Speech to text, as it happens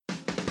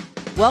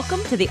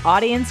Welcome to the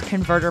Audience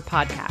Converter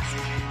Podcast,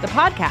 the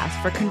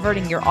podcast for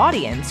converting your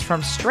audience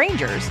from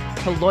strangers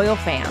to loyal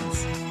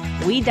fans.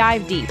 We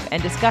dive deep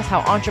and discuss how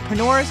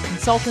entrepreneurs,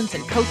 consultants,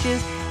 and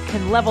coaches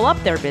can level up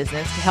their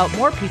business to help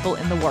more people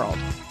in the world.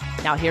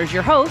 Now here's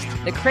your host,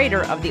 the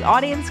creator of the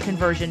Audience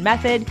Conversion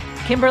Method,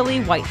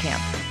 Kimberly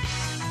Whitecamp.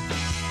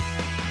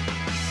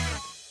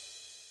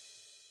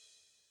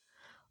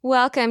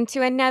 Welcome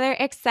to another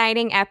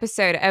exciting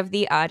episode of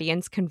the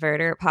Audience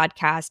Converter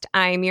Podcast.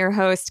 I'm your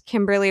host,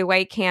 Kimberly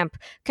Whitecamp,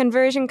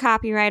 conversion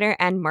copywriter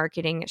and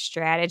marketing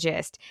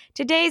strategist.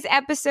 Today's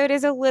episode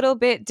is a little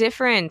bit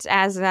different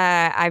as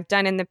I've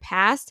done in the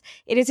past.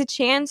 It is a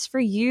chance for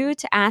you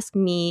to ask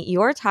me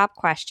your top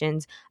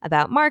questions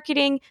about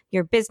marketing,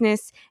 your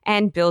business,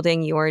 and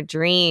building your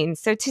dreams.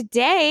 So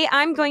today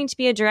I'm going to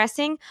be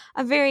addressing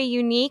a very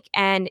unique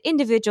and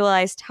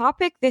individualized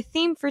topic. The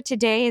theme for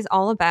today is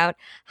all about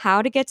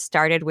how to get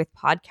started with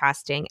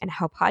podcasting and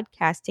how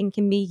podcasting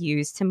can be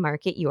used to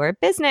market your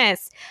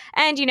business.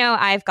 And,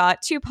 I've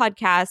got two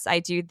podcasts. I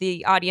do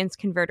the Audience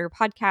Converter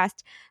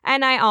podcast,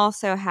 and I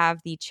also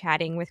have the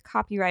Chatting with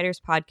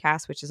Copywriters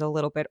podcast, which is a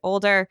little bit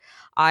older.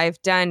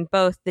 I've done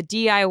both the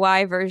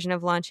DIY version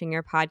of launching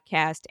your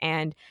podcast,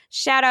 and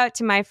shout out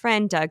to my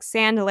friend Doug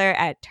Sandler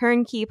at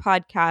Turnkey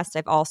Podcast.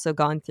 I've also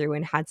gone through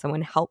and had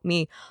someone help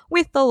me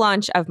with the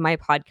launch of my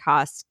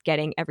podcast,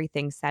 getting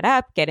everything set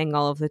up, getting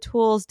all of the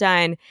tools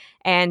done,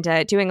 and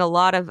doing a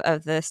lot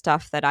of the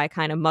stuff that I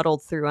kind of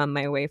muddled through on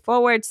my way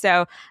forward.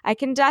 So I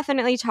can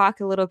definitely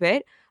talk a little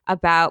bit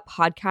about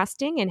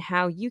podcasting and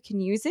how you can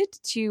use it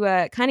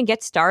to kind of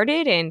get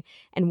started and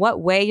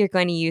what way you're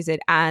going to use it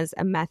as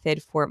a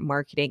method for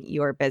marketing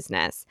your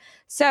business.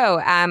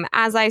 So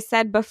as I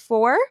said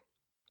before,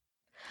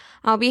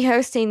 I'll be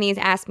hosting these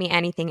Ask Me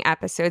Anything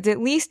episodes at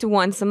least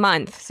once a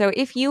month. So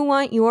if you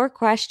want your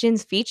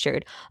questions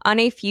featured on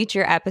a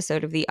future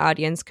episode of the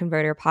Audience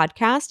Converter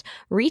podcast,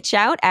 reach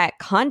out at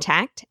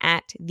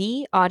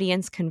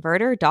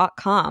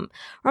contact@theaudienceconverter.com.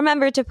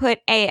 Remember to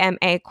put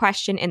AMA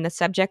question in the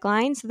subject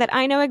line so that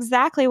I know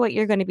exactly what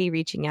you're going to be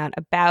reaching out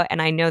about,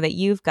 and I know that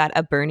you've got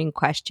a burning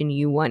question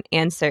you want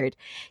answered.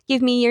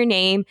 Give me your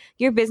name,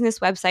 your business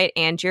website,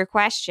 and your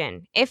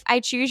question. If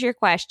I choose your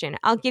question,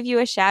 I'll give you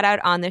a shout out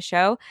on the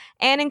show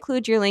and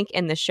include your link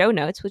in the show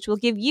notes, which will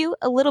give you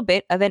a little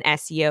bit of an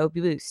SEO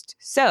boost.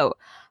 So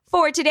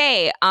for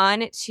today,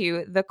 on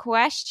to the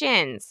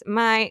questions.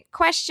 My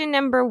question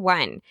number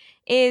one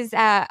is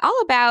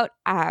all about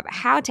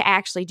how to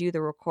actually do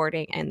the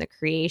recording and the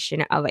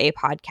creation of a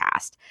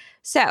podcast.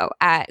 So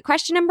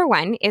question number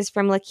one is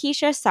from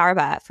Lakeisha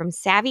Sarba from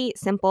Savvy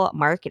Simple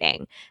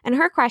Marketing. And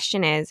her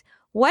question is,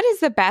 what is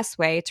the best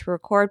way to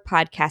record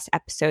podcast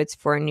episodes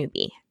for a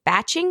newbie,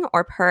 batching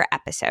or per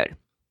episode?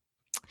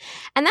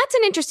 And that's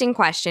an interesting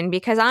question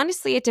because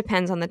honestly, it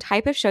depends on the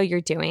type of show you're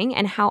doing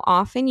and how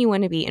often you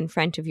want to be in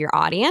front of your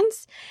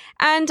audience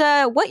and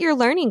what your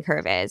learning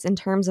curve is in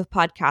terms of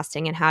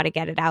podcasting and how to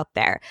get it out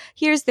there.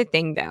 Here's the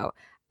thing though,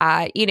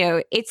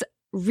 it's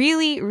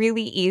really,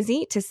 really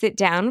easy to sit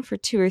down for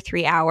 2 or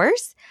 3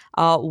 hours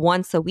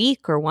once a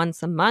week or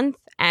once a month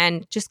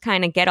and just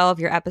kind of get all of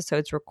your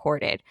episodes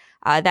recorded.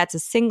 That's a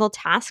single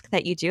task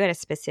that you do at a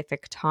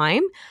specific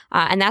time,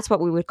 and that's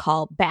what we would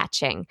call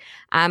batching.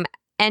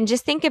 And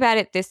just think about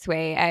it this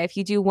way. If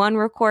you do one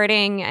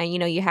recording,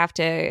 you have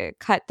to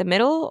cut the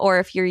middle, or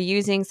if you're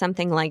using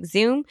something like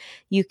Zoom,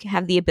 you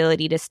have the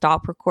ability to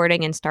stop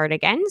recording and start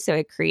again. So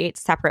it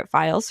creates separate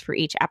files for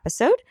each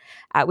episode,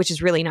 which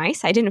is really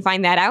nice. I didn't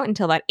find that out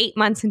until about 8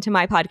 months into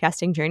my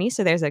podcasting journey.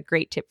 So there's a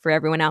great tip for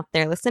everyone out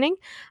there listening.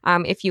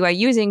 If you are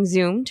using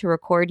Zoom to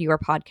record your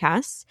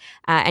podcasts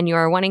and you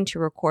are wanting to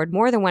record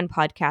more than one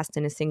podcast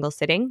in a single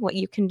sitting, what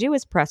you can do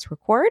is press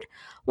record.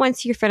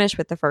 Once you're finished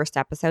with the first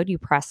episode, you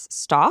press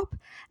stop,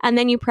 and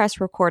then you press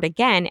record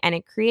again, and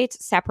it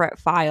creates separate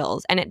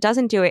files, and it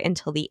doesn't do it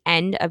until the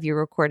end of your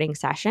recording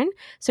session.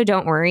 So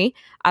don't worry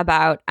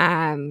about,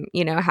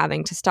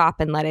 having to stop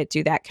and let it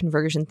do that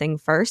conversion thing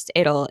first.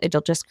 It'll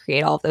just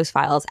create all of those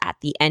files at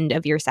the end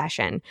of your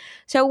session.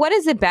 So what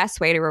is the best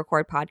way to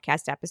record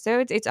podcast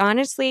episodes? It's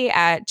honestly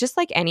just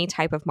like any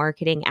type of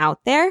marketing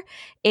out there.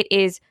 It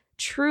is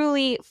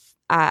truly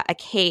a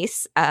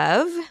case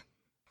of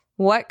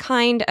what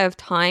kind of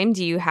time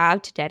do you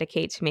have to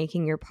dedicate to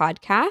making your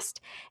podcast?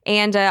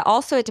 And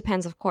also it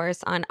depends, of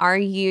course, on are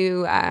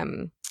you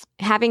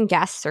having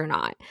guests or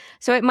not.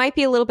 So it might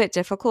be a little bit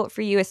difficult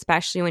for you,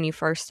 especially when you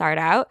first start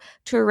out,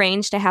 to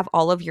arrange to have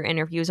all of your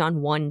interviews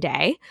on one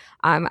day.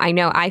 I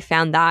know I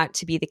found that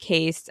to be the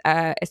case,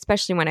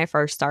 especially when I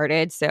first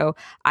started. So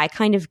I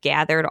kind of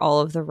gathered all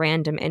of the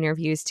random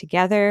interviews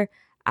together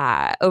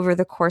over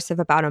the course of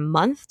about a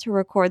month to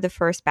record the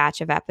first batch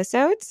of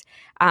episodes.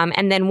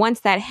 And then once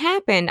that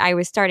happened, I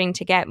was starting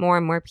to get more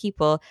and more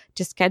people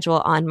to schedule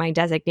on my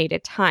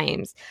designated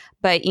times.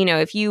 But,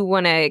 if you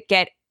want to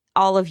get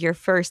all of your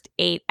first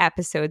 8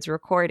 episodes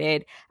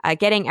recorded,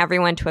 getting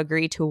everyone to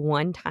agree to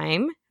one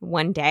time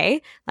one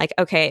day, like,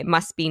 okay, it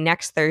must be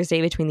next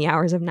Thursday between the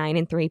hours of 9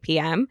 and 3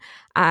 p.m.,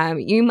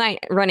 you might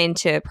run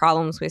into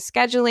problems with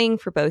scheduling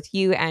for both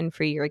you and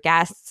for your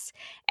guests.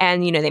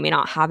 And, they may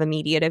not have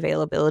immediate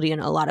availability,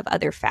 and a lot of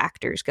other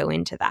factors go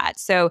into that.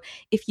 So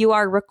if you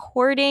are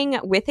recording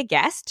with a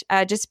guest,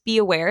 just be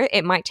aware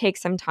it might take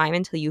some time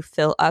until you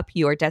fill up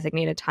your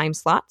designated time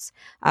slots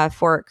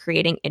for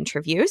creating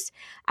interviews.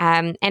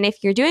 And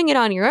if you're doing it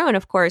on your own,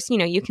 of course,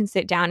 you can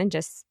sit down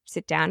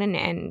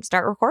and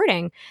start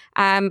recording.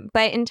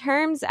 But in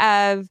terms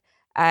of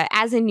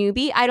as a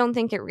newbie, I don't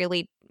think it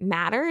really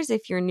matters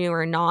if you're new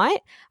or not.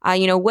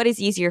 What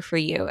is easier for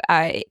you?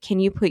 Can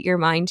you put your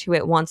mind to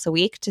it once a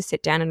week to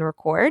sit down and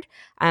record?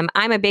 I'm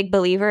a big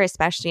believer,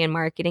 especially in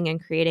marketing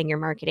and creating your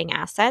marketing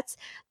assets,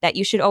 that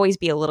you should always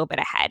be a little bit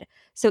ahead.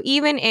 So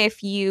even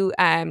if you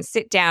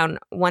sit down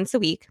once a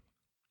week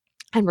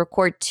and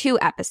record 2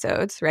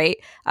 episodes, right?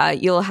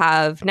 You'll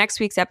have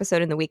next week's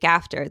episode and the week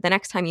after. The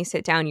next time you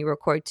sit down, you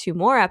record 2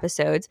 more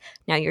episodes.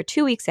 Now you're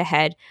 2 weeks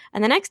ahead.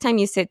 And the next time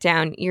you sit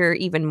down, you're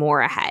even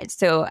more ahead.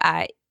 So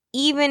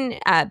even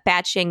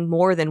batching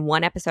more than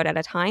 1 episode at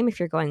a time, if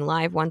you're going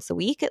live once a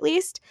week at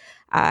least,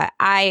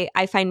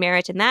 I find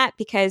merit in that,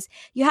 because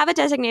you have a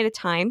designated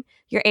time.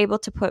 You're able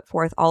to put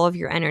forth all of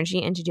your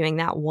energy into doing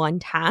that one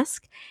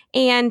task.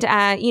 And,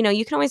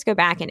 you can always go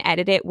back and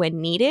edit it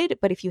when needed.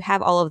 But if you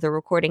have all of the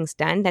recordings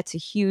done, that's a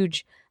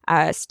huge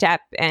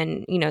step,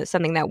 and,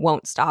 something that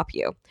won't stop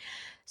you.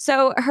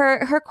 So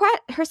her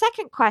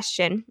second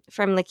question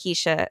from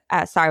Lakeisha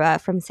Sarba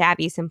from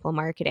Savvy Simple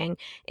Marketing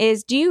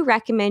is, do you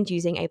recommend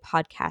using a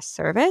podcast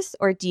service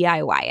or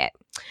DIY it?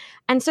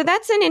 And so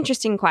that's an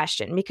interesting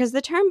question, because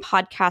the term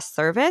podcast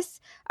service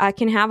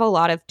can have a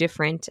lot of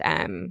different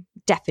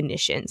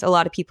definitions. A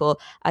lot of people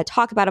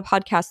talk about a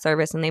podcast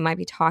service and they might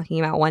be talking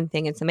about one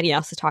thing and somebody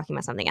else is talking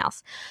about something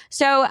else.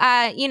 So,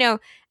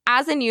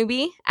 as a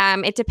newbie,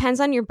 it depends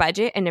on your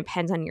budget and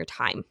depends on your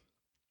time.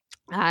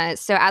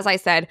 So as I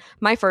said,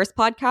 my first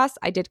podcast,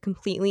 I did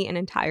completely and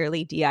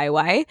entirely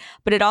DIY,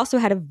 but it also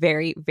had a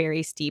very,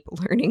 very steep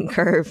learning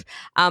curve.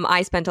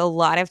 I spent a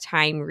lot of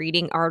time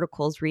reading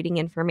articles, reading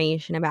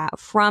information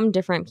from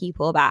different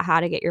people about how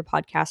to get your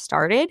podcast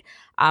started.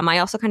 I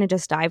also kind of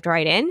just dived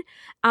right in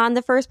on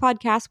the first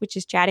podcast, which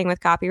is Chatting with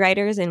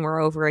Copywriters, and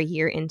we're over a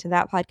year into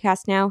that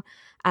podcast now.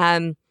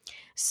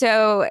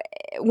 So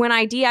when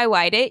I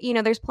DIY'd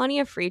it, there's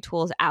plenty of free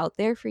tools out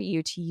there for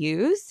you to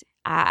use.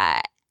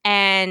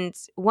 And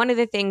one of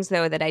the things,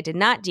 though, that I did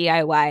not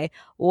DIY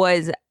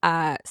was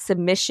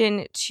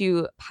submission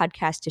to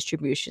podcast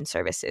distribution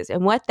services.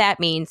 And what that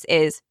means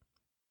is,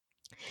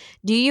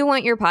 do you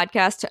want your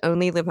podcast to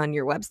only live on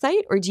your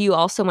website, or do you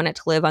also want it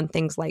to live on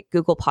things like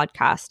Google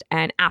Podcast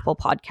and Apple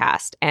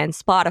Podcast and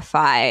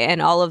Spotify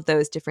and all of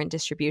those different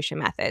distribution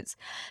methods?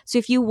 So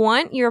if you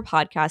want your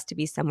podcast to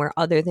be somewhere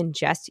other than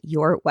just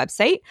your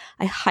website,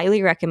 I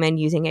highly recommend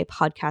using a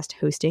podcast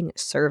hosting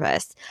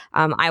service.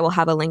 I will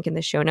have a link in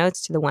the show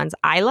notes to the ones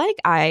I like.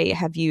 I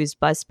have used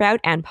Buzzsprout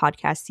and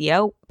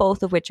Podcastio,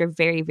 both of which are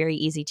very, very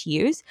easy to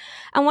use.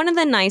 And one of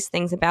the nice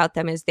things about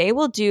them is they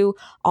will do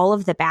all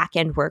of the back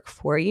end work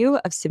for you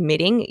of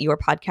submitting your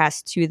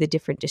podcast to the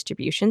different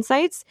distribution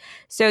sites.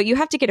 So you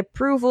have to get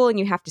approval and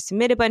you have to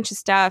submit a bunch of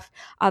stuff,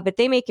 but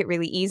they make it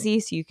really easy.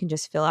 So you can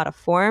just fill out a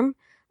form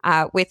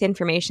with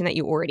information that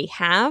you already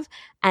have,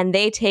 and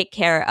they take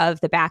care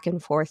of the back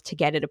and forth to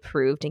get it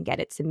approved and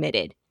get it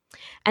submitted.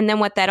 And then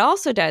what that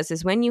also does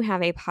is, when you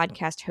have a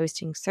podcast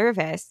hosting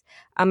service,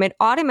 it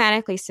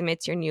automatically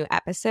submits your new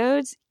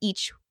episodes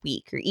each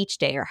week or each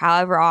day or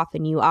however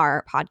often you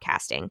are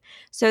podcasting.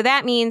 So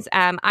that means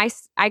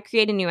I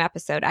create a new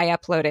episode, I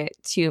upload it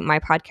to my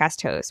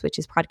podcast host, which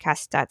is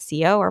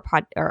podcast.co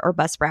or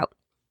Buzzsprout.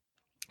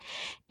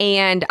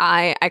 And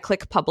I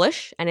click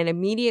publish, and it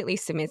immediately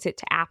submits it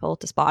to Apple,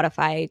 to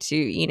Spotify,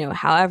 to,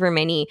 however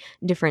many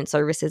different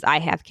services I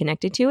have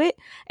connected to it.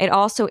 It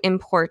also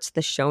imports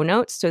the show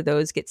notes. So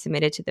those get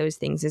submitted to those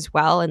things as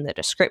well, in the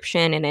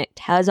description. And it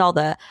has all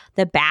the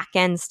back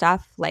end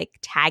stuff like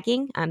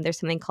tagging. There's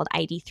something called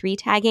ID3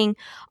 tagging.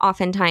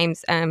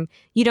 Oftentimes,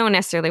 you don't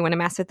necessarily want to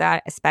mess with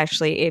that,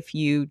 especially if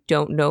you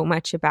don't know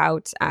much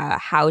about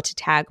how to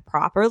tag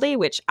properly,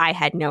 which I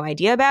had no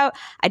idea about.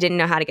 I didn't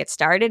know how to get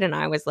started. And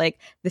I was like,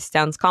 this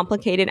sounds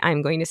complicated.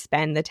 I'm going to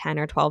spend the $10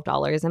 or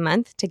 $12 a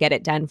month to get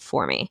it done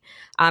for me.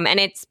 And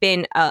it's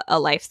been a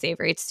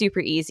lifesaver. It's super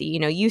easy.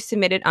 You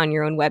submit it on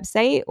your own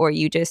website, or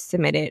you just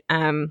submit it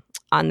on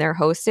their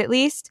host at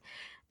least.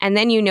 And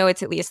then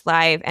it's at least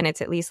live, and it's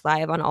at least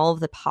live on all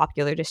of the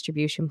popular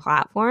distribution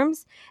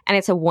platforms. And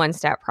it's a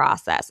one-step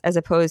process, as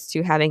opposed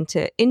to having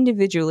to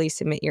individually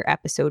submit your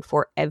episode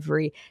for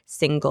every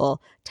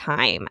single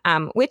time,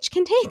 which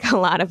can take a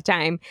lot of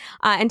time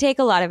and take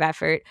a lot of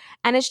effort.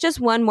 And it's just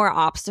one more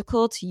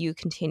obstacle to you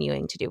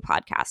continuing to do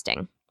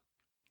podcasting.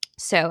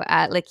 So,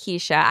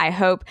 Lakeisha, I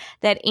hope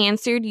that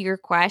answered your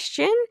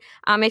question.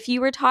 If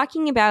you were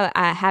talking about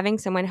having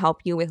someone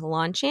help you with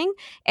launching,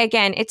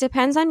 again, it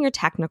depends on your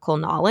technical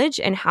knowledge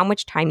and how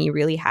much time you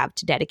really have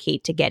to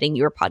dedicate to getting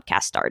your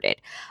podcast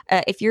started.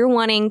 If you're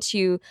wanting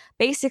to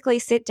basically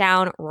sit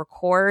down,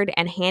 record,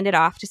 and hand it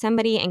off to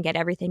somebody and get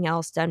everything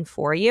else done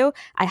for you,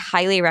 I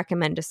highly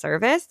recommend a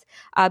service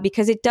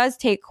because it does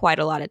take quite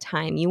a lot of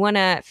time. You want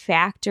to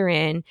factor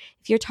in,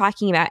 if you're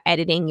talking about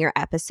editing your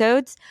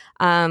episodes,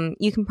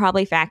 you can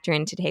probably factor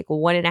in to take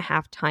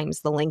 1.5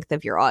 times the length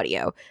of your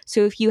audio.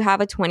 So if you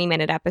have a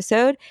 20-minute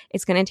episode,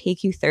 it's going to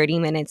take you 30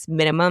 minutes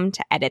minimum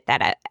to edit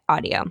that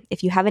audio.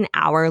 If you have an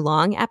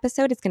hour-long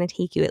episode, it's going to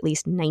take you at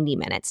least 90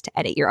 minutes to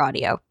edit your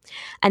audio.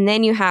 And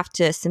then you have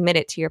to submit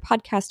it to your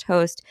podcast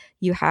host.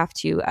 You have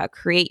to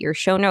create your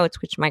show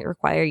notes, which might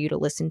require you to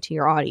listen to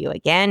your audio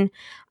again.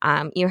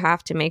 You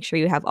have to make sure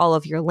you have all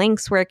of your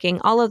links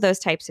working, all of those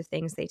types of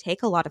things. They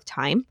take a lot of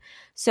time.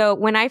 So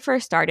when I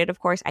first started, of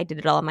course, I did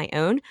it all on my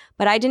own,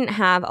 but I didn't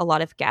have a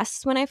lot of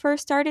guests when I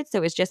first started. So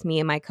it was just me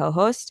and my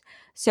co-host.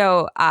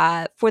 So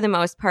for the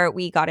most part,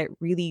 we got it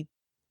really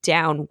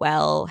down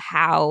well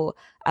how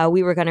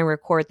we were going to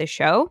record the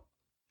show.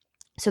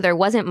 So there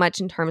wasn't much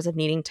in terms of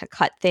needing to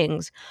cut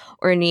things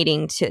or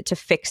needing to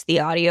fix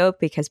the audio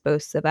because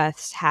both of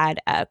us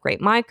had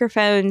great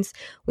microphones.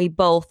 We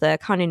both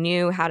kind of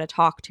knew how to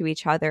talk to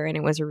each other, and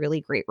it was a really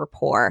great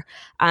rapport.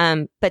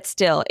 But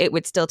still, it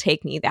would still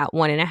take me that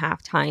 1.5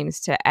 times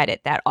to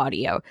edit that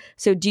audio.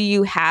 So do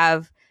you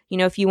have,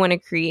 if you want to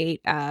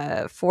create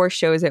 4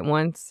 shows at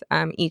once,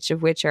 each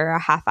of which are a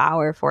half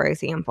hour, for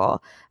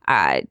example,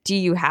 do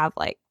you have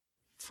like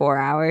 4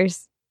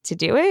 hours to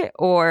do it,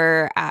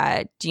 or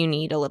do you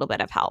need a little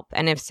bit of help?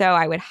 And if so,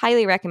 I would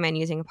highly recommend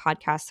using a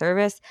podcast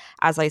service.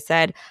 As I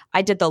said,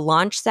 I did the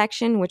launch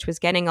section, which was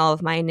getting all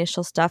of my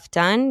initial stuff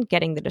done,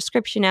 getting the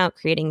description out,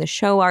 creating the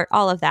show art,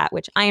 all of that,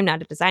 which I am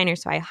not a designer,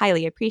 so I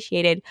highly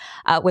appreciated,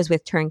 was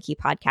with Turnkey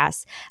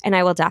Podcasts. And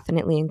I will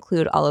definitely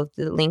include all of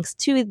the links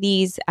to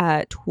these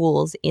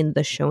tools in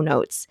the show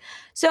notes.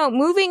 So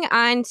moving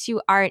on to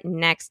our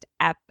next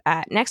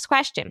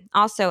question.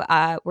 Also,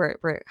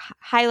 we're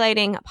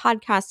highlighting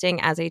podcasting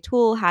as a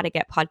tool, how to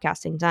get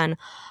podcasting done,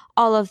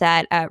 all of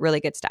that really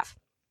good stuff.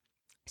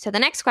 So the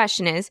next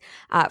question is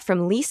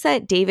from Lisa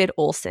David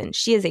Olson.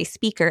 She is a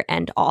speaker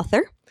and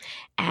author.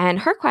 And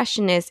her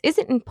question is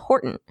it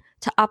important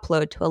to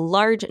upload to a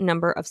large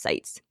number of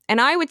sites?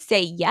 And I would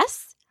say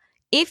yes,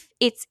 if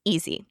it's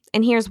easy.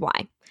 And here's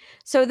why.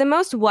 So the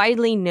most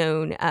widely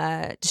known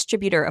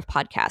distributor of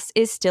podcasts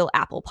is still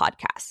Apple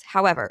Podcasts.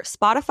 However,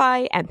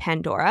 Spotify and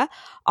Pandora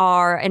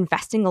are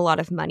investing a lot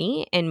of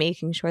money in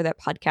making sure that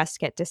podcasts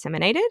get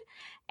disseminated.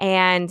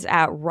 And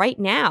right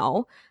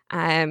now,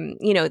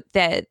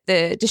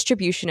 the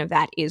distribution of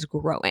that is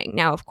growing.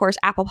 Now, of course,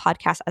 Apple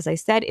Podcasts, as I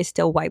said, is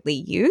still widely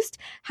used.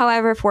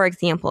 However, for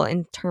example,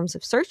 in terms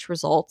of search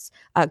results,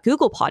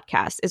 Google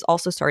Podcasts is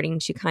also starting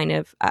to kind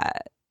of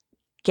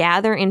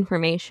gather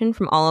information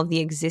from all of the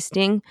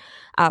existing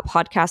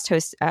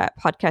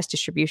podcast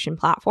distribution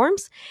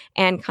platforms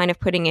and kind of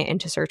putting it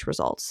into search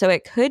results. So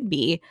it could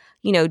be,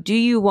 do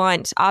you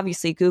want,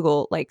 obviously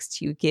Google likes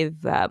to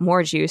give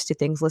more juice to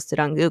things listed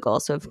on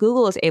Google. So if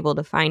Google is able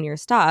to find your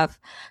stuff,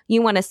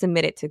 you want to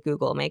submit it to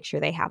Google, make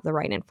sure they have the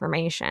right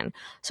information.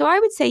 So I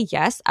would say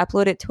yes,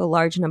 upload it to a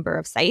large number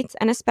of sites.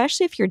 And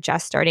especially if you're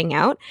just starting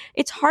out,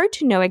 it's hard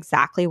to know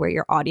exactly where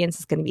your audience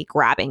is going to be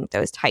grabbing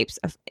those types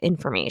of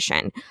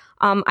information.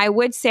 I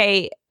would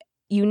say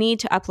you need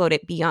to upload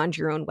it beyond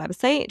your own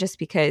website, just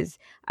because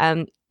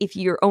if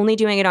you're only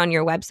doing it on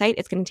your website,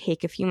 it's going to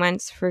take a few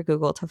months for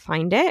Google to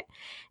find it.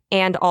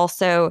 And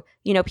also,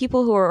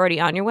 people who are already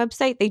on your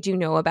website, they do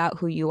know about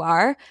who you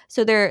are.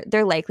 So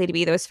they're likely to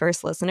be those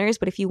first listeners.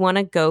 But if you want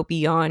to go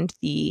beyond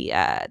the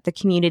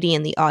community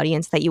and the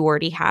audience that you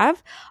already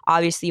have,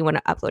 obviously you want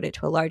to upload it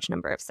to a large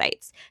number of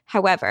sites.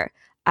 However,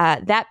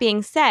 that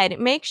being said,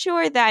 make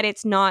sure that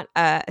it's not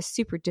a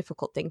super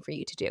difficult thing for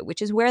you to do,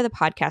 which is where the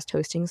podcast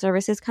hosting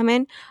services come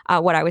in,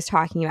 what I was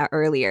talking about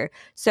earlier.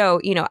 So,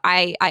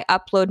 I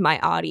upload my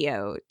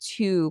audio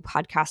to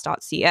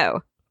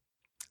podcast.co.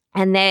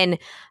 And then,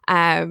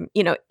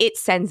 it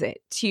sends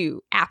it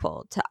to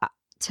Apple,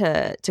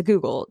 to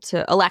Google,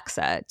 to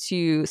Alexa,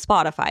 to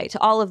Spotify, to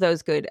all of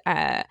those good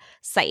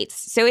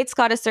sites. So it's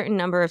got a certain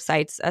number of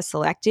sites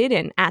selected,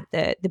 and at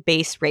the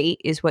base rate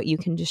is what you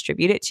can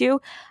distribute it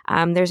to.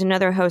 There's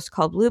another host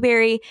called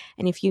Blueberry,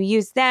 and if you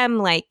use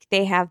them,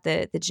 they have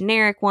the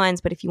generic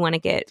ones, but if you want to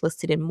get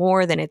listed in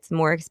more, then it's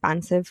more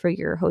expensive for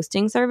your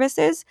hosting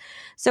services.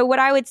 So what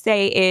I would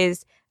say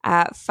is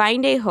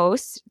find a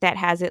host that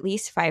has at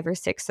least 5 or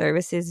 6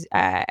 services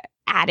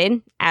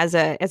added as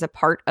a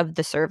part of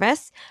the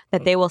service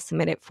that they will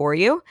submit it for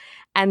you.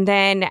 And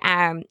then,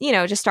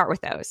 just start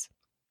with those.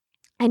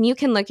 And you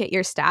can look at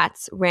your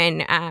stats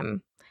when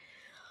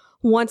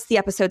once the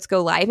episodes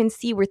go live and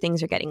see where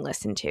things are getting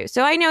listened to.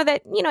 So I know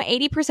that,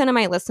 80% of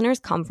my listeners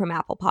come from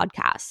Apple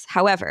Podcasts.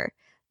 However,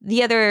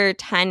 the other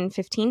 10,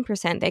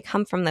 15%, they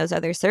come from those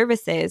other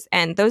services.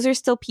 And those are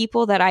still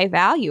people that I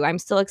value. I'm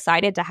still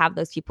excited to have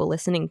those people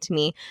listening to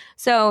me.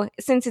 So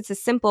since it's a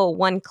simple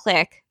one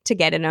click to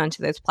get it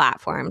onto those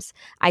platforms,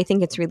 I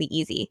think it's really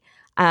easy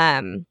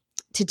to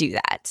do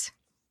that.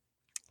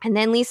 And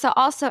then Lisa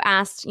also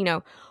asked,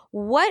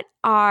 what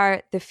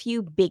are the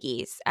few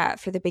biggies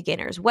for the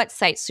beginners? What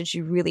sites should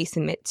you really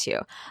submit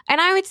to?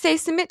 And I would say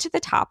submit to the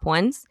top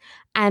ones.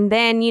 And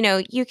then,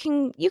 you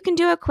can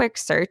do a quick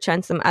search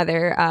on some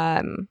other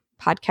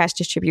podcast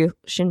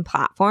distribution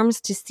platforms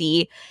to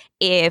see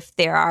if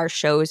there are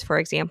shows, for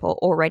example,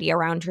 already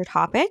around your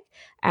topic.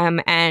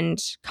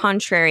 And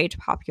contrary to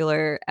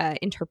popular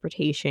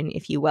interpretation,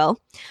 if you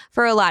will,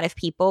 for a lot of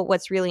people,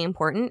 what's really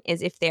important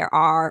is if there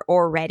are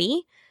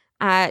already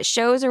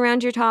shows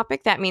around your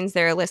topic, that means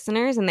there are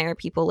listeners and there are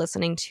people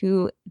listening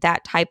to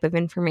that type of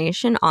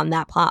information on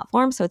that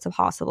platform. So it's a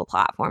possible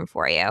platform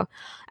for you.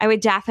 I would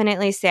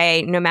definitely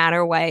say no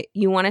matter what,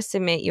 you want to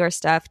submit your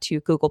stuff to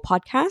Google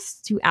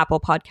Podcasts, to Apple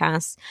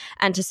Podcasts,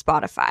 and to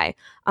Spotify.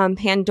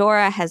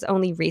 Pandora has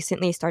only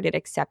recently started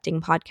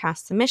accepting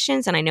podcast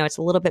submissions, and I know it's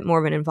a little bit more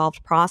of an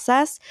involved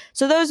process.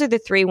 So those are the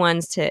three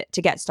ones to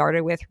get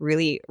started with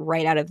really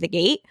right out of the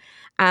gate.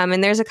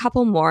 And there's a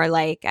couple more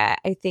like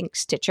I think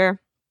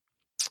Stitcher,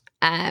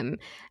 and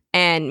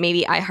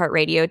maybe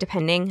iHeartRadio,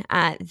 depending,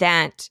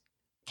 that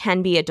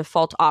can be a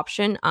default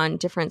option on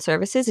different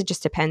services. It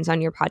just depends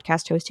on your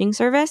podcast hosting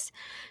service.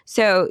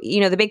 So,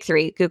 the big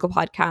three, Google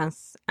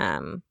Podcasts,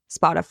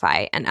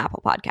 Spotify, and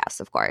Apple Podcasts,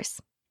 of course.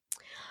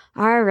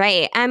 All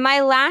right. And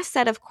my last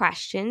set of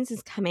questions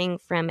is coming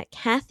from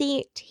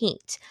Kathy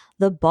Tate,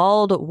 the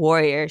Bald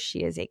Warrior.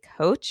 She is a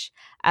coach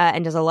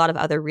and does a lot of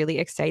other really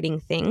exciting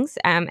things.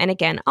 And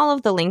again, all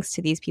of the links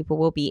to these people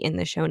will be in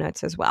the show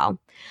notes as well.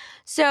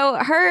 So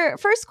her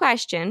first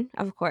question,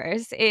 of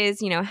course,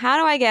 is, how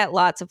do I get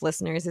lots of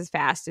listeners as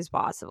fast as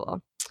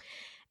possible?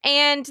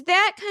 And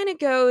that kind of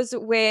goes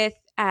with,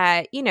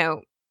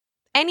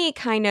 any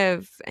kind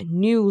of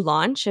new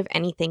launch of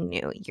anything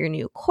new, your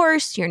new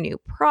course, your new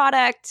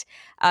product,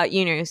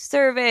 your new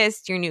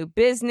service, your new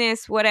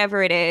business,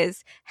 whatever it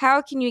is.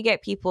 How can you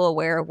get people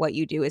aware of what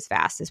you do as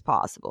fast as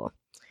possible?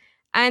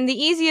 And the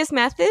easiest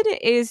method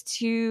is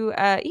to,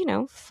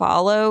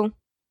 follow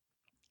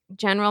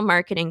general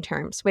marketing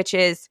terms, which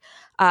is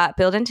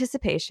build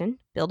anticipation,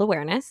 build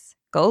awareness,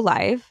 go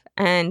live,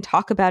 and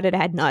talk about it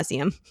ad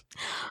nauseum.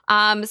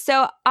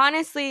 So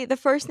honestly, the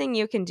first thing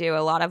you can do,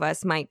 a lot of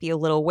us might be a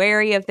little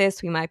wary of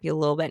this. We might be a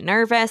little bit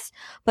nervous,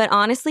 but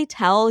honestly,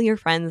 tell your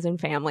friends and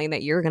family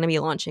that you're going to be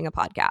launching a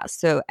podcast.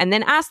 So, and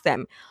then ask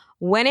them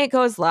when it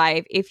goes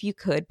live, if you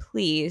could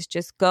please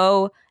just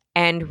go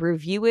and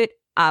review it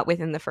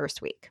within the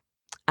first week.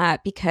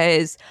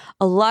 Because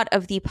a lot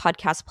of the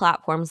podcast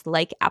platforms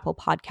like Apple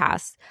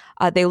Podcasts,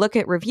 they look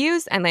at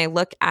reviews and they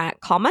look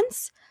at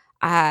comments,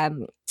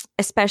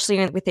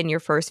 especially within your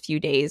first few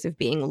days of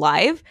being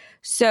live.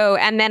 So,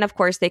 and then of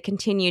course, they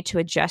continue to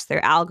adjust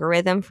their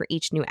algorithm for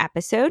each new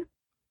episode.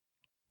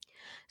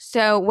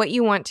 So what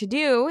you want to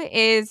do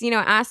is,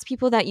 ask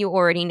people that you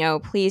already know,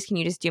 please, can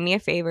you just do me a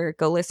favor?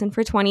 Go listen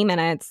for 20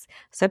 minutes,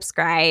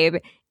 subscribe,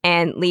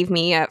 and leave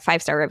me a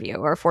 5-star review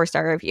or a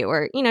 4-star review,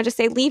 or, just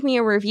say, leave me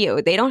a review.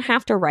 They don't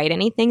have to write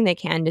anything. They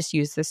can just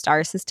use the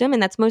star system.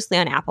 And that's mostly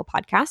on Apple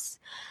Podcasts.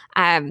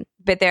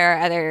 But there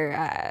are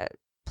other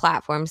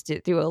platforms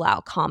do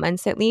allow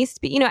comments at least.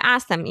 But,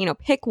 ask them,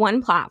 pick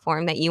one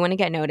platform that you want to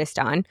get noticed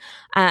on,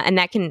 and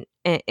that can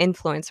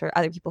influence where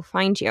other people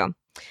find you.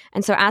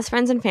 And so ask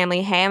friends and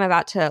family, hey, I'm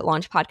about to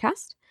launch a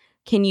podcast.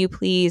 Can you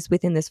please,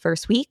 within this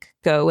first week,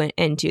 go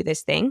and do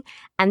this thing?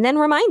 And then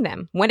remind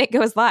them when it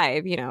goes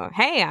live,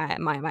 hey,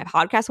 my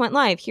podcast went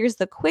live. Here's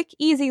the quick,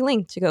 easy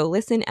link to go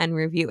listen and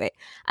review it.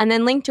 And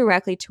then link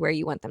directly to where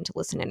you want them to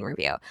listen and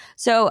review.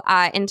 So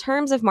in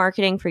terms of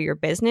marketing for your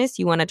business,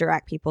 you want to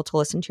direct people to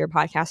listen to your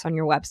podcast on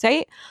your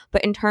website.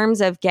 But in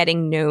terms of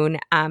getting known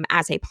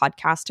as a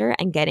podcaster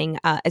and getting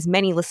as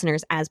many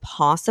listeners as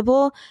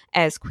possible,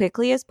 as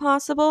quickly as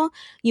possible,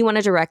 you want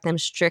to direct them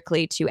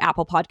strictly to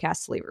Apple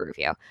Podcasts to leave a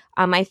review.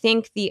 I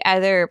think the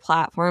other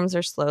platforms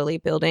are slowly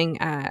building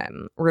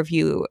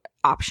review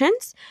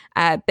options.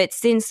 But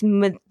since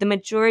the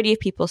majority of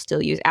people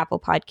still use Apple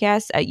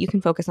Podcasts, you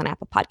can focus on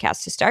Apple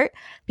Podcasts to start,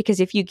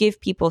 because if you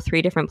give people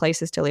 3 different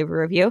places to leave a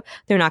review,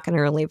 they're not going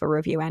to leave a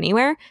review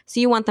anywhere. So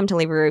you want them to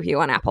leave a review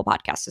on Apple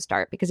Podcasts to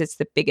start, because it's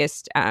the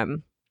biggest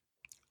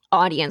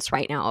audience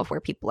right now of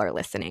where people are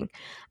listening.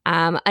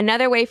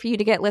 Another way for you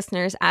to get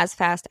listeners as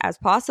fast as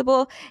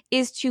possible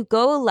is to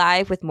go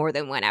live with more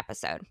than one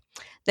episode.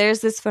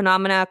 There's this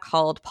phenomena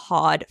called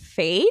pod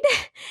fade,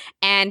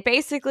 and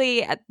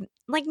basically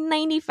like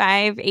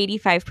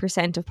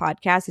 85% of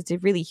podcasts, it's a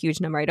really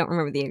huge number. I don't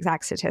remember the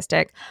exact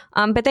statistic,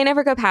 but they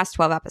never go past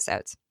 12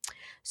 episodes.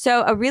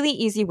 So a really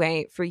easy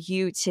way for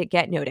you to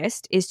get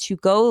noticed is to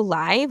go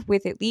live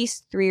with at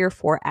least 3 or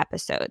 4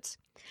 episodes.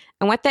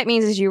 And what that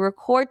means is you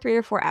record 3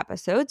 or 4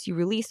 episodes, you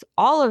release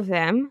all of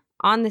them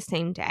on the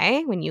same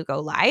day when you go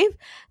live,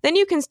 then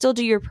you can still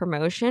do your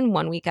promotion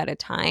 1 week at a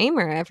time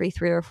or every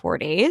 3 or 4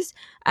 days.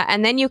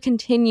 And then you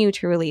continue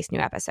to release new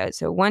episodes.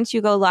 So once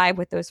you go live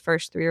with those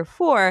first 3 or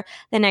 4,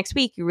 the next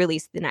week you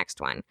release the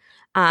next one.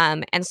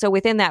 And so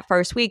within that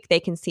first week, they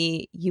can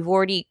see you've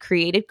already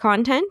created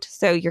content.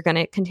 So you're going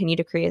to continue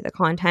to create the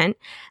content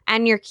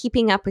and you're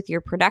keeping up with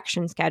your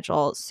production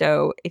schedule.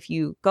 So if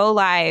you go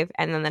live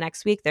and then the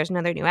next week there's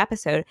another new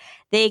episode,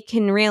 they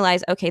can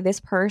realize, okay, this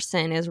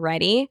person is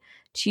ready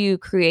to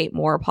create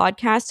more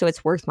podcasts. So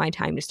it's worth my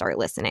time to start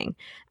listening.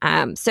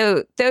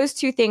 So those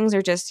two things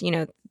are just,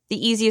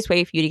 the easiest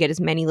way for you to get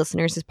as many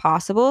listeners as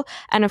possible.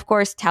 And of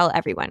course, tell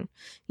everyone,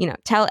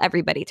 tell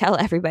everybody.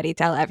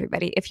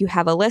 If you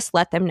have a list,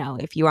 let them know.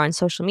 If you're on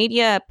social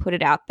media, put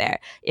it out there.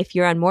 If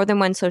you're on more than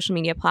one social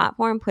media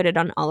platform, put it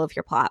on all of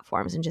your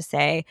platforms and just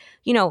say,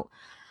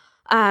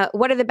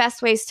 what are the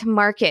best ways to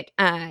market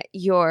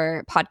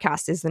your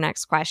podcast is the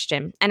next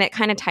question. And it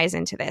kind of ties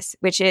into this,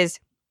 which is,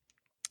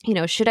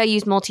 should I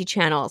use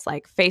multi-channels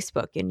like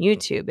Facebook and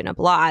YouTube and a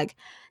blog?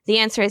 The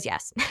answer is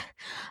yes,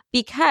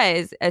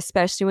 because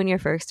especially when you're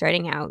first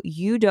starting out,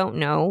 you don't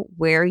know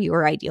where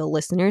your ideal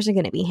listeners are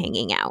going to be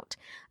hanging out.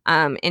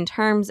 In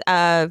terms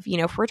of,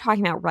 if we're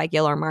talking about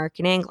regular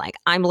marketing, like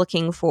I'm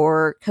looking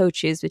for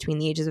coaches between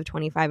the ages of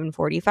 25 and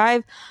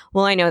 45.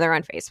 Well, I know they're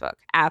on Facebook.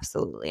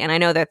 Absolutely. And I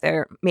know that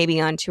they're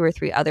maybe on 2 or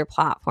 3 other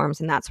platforms,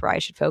 and that's where I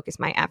should focus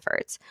my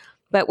efforts.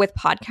 But with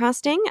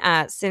podcasting,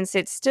 since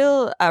it's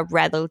still a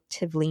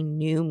relatively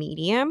new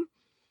medium,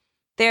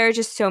 there are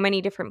just so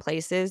many different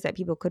places that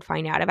people could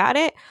find out about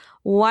it.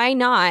 Why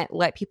not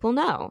let people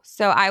know?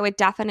 So I would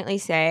definitely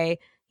say,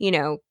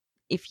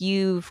 if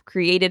you've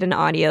created an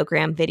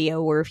audiogram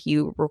video or if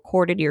you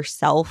recorded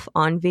yourself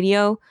on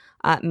video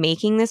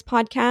making this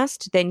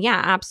podcast, then yeah,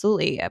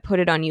 absolutely.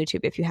 Put it on YouTube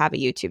if you have a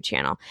YouTube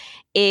channel.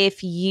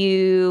 If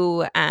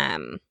you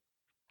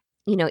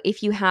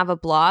if you have a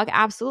blog,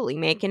 absolutely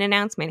make an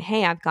announcement.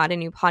 Hey, I've got a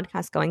new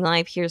podcast going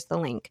live. Here's the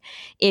link.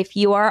 If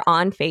you are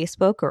on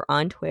Facebook or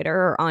on Twitter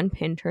or on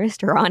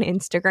Pinterest or on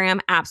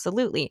Instagram,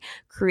 absolutely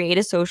create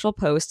a social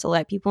post to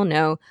let people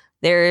know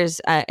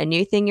there's a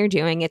new thing you're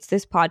doing. It's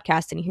this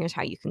podcast, and here's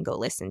how you can go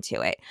listen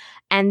to it.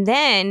 And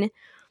then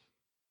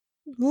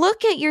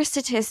look at your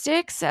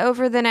statistics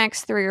over the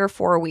next 3 or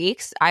 4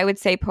 weeks. I would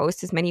say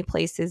post as many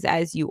places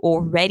as you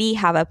already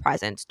have a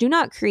presence. Do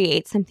not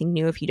create something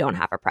new if you don't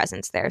have a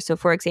presence there. So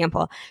for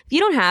example, if you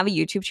don't have a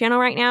YouTube channel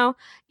right now,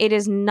 it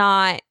is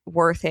not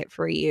worth it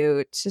for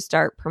you to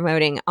start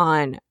promoting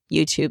on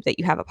YouTube that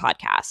you have a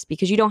podcast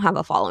because you don't have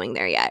a following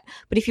there yet.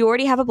 But if you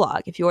already have a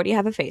blog, if you already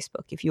have a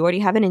Facebook, if you already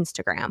have an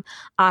Instagram,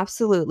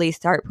 absolutely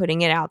start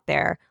putting it out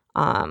there.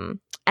 And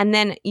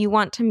then you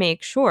want to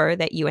make sure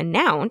that you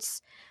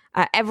announce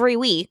every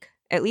week,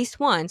 at least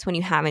once, when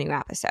you have a new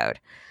episode.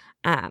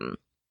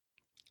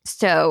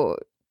 So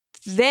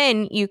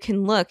then you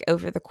can look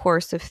over the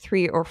course of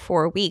 3 or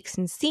 4 weeks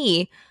and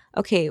see,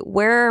 okay,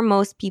 where are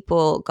most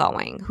people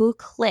going? Who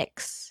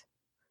clicks?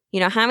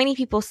 How many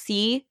people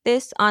see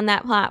this on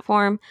that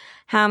platform?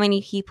 How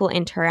many people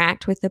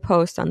interact with the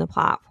post on the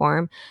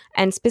platform?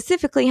 And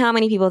specifically, how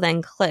many people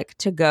then click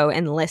to go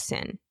and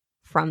listen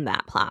from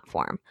that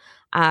platform?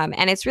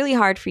 And it's really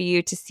hard for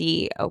you to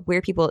see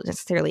where people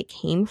necessarily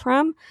came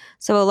from.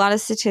 So a lot of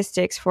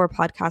statistics for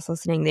podcast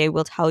listening, they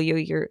will tell you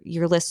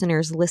your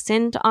listeners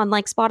listened on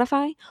like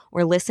Spotify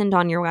or listened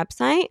on your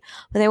website,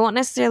 but they won't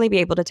necessarily be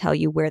able to tell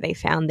you where they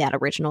found that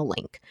original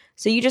link.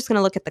 So you're just going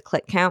to look at the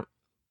click count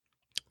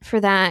for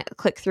that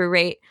click-through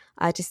rate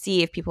to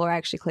see if people are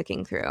actually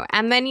clicking through.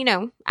 And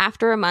then,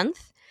 after a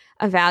month,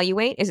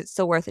 evaluate, is it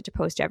still worth it to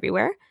post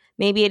everywhere?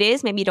 Maybe it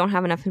is. Maybe you don't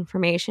have enough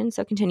information,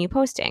 so continue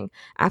posting.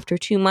 After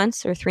 2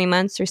 months or 3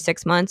 months or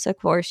 6 months, of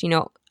course,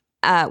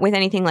 with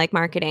anything like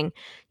marketing,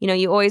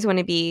 you always want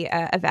to be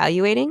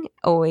evaluating,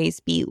 always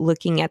be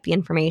looking at the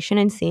information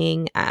and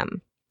seeing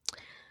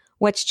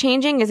what's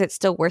changing. Is it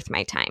still worth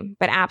my time?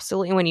 But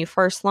absolutely, when you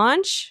first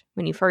launch,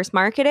 when you first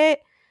market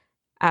it,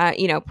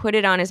 put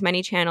it on as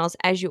many channels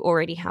as you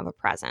already have a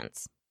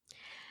presence.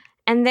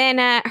 And then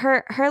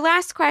her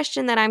last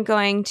question that I'm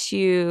going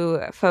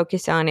to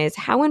focus on is,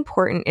 how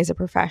important is a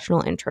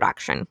professional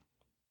introduction?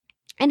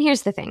 And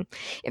here's the thing.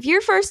 If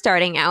you're first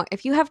starting out,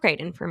 if you have great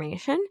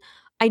information,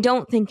 I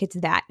don't think it's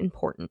that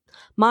important.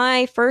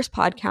 My first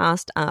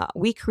podcast,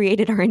 we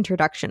created our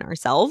introduction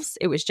ourselves.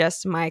 It was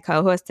just my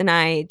co-host and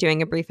I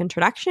doing a brief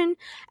introduction,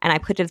 and I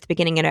put it at the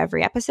beginning of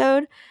every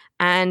episode.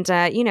 And,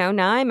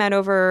 now I'm at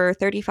over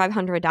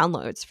 3,500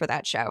 downloads for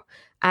that show.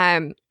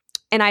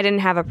 And I didn't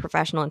have a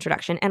professional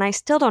introduction, and I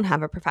still don't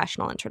have a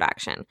professional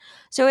introduction.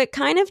 So it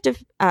kind of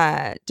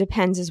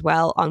depends as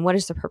well on what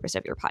is the purpose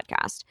of your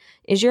podcast.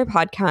 Is your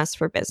podcast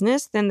for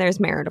business? Then there's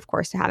merit, of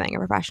course, to having a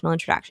professional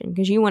introduction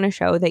because you want to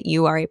show that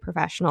you are a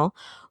professional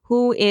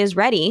who is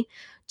ready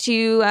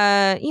to,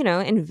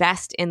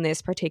 invest in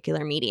this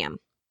particular medium.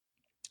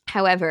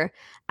 However,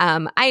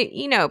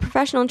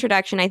 professional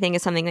introduction, I think,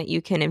 is something that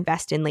you can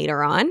invest in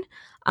later on.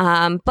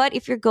 But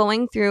if you're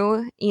going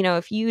through,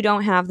 if you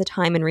don't have the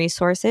time and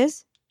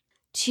resources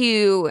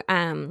to,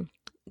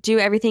 do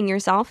everything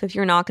yourself, if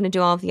you're not going to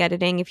do all of the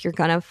editing, if you're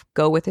going to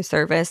go with a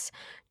service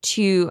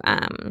to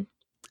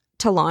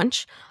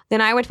launch, then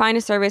I would find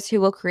a service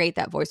who will create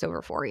that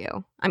voiceover for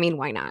you. I mean,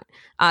 why not?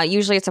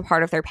 Usually it's a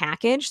part of their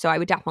package. So I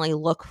would definitely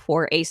look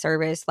for a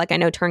service. Like I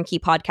know Turnkey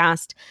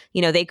Podcast,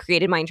 they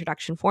created my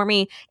introduction for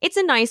me. It's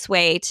a nice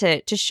way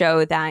to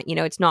show that,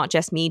 it's not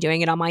just me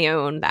doing it on my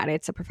own, that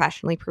it's a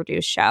professionally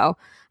produced show.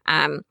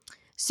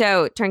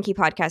 So Turnkey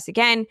Podcast,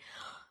 again,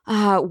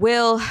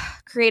 will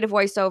create a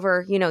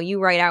voiceover. You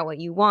write out what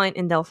you want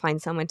and they'll find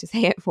someone to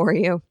say it for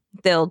you.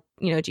 They'll,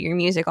 do your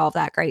music, all of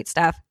that great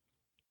stuff.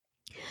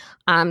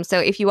 So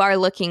if you are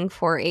looking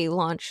for a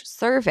launch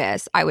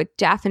service, I would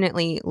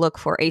definitely look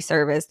for a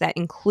service that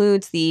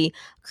includes the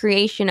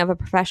creation of a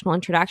professional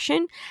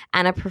introduction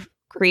and a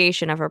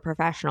creation of a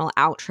professional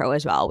outro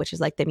as well, which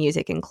is like the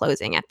music and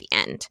closing at the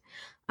end.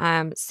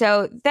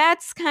 So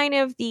that's kind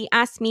of the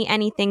Ask Me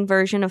Anything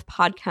version of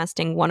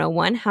Podcasting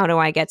 101. How do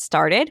I get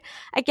started?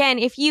 Again,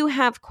 if you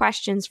have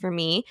questions for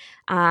me,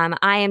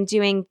 I am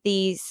doing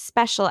these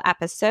special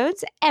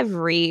episodes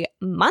every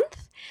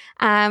month.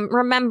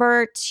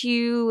 Remember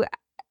to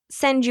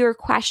send your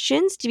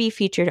questions to be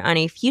featured on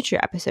a future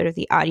episode of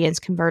the Audience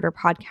Converter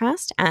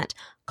podcast at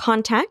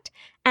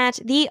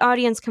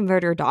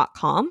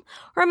contact@theaudienceconverter.com.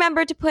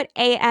 Remember to put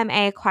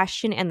AMA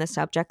question in the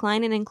subject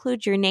line and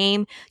include your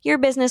name, your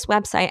business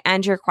website,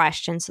 and your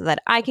question so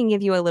that I can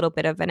give you a little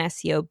bit of an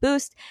SEO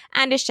boost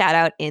and a shout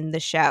out in the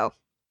show.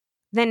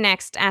 The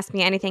next Ask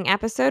Me Anything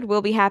episode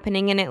will be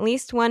happening in at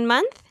least 1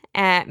 month,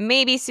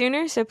 maybe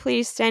sooner, so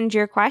please send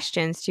your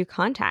questions to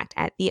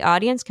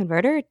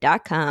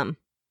contact@theaudienceconverter.com.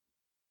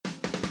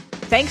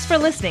 Thanks for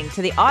listening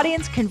to the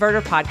Audience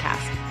Converter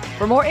podcast.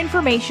 For more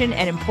information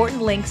and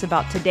important links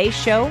about today's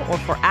show or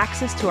for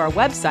access to our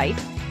website,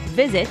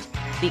 visit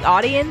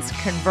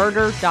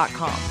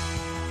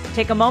theaudienceconverter.com.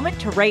 Take a moment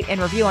to rate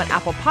and review on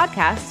Apple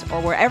Podcasts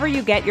or wherever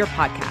you get your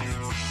podcasts.